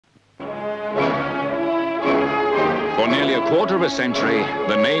nearly a quarter of a century,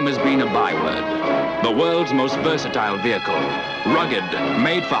 the name has been a byword. The world's most versatile vehicle. Rugged,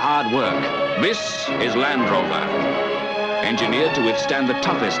 made for hard work. This is Land Rover. Engineered to withstand the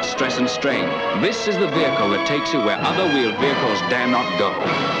toughest stress and strain. This is the vehicle that takes you where other wheeled vehicles dare not go.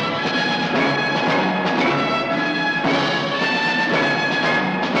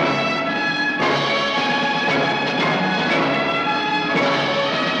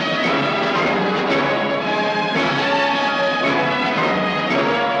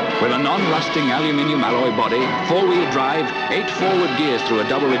 With a non-rusting aluminium alloy body, four-wheel drive, 8 forward gears through a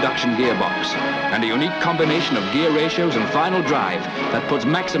double reduction gearbox, and a unique combination of gear ratios and final drive that puts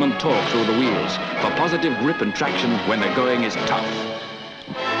maximum torque through the wheels for positive grip and traction when the going is tough.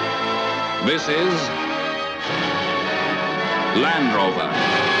 This is Land Rover.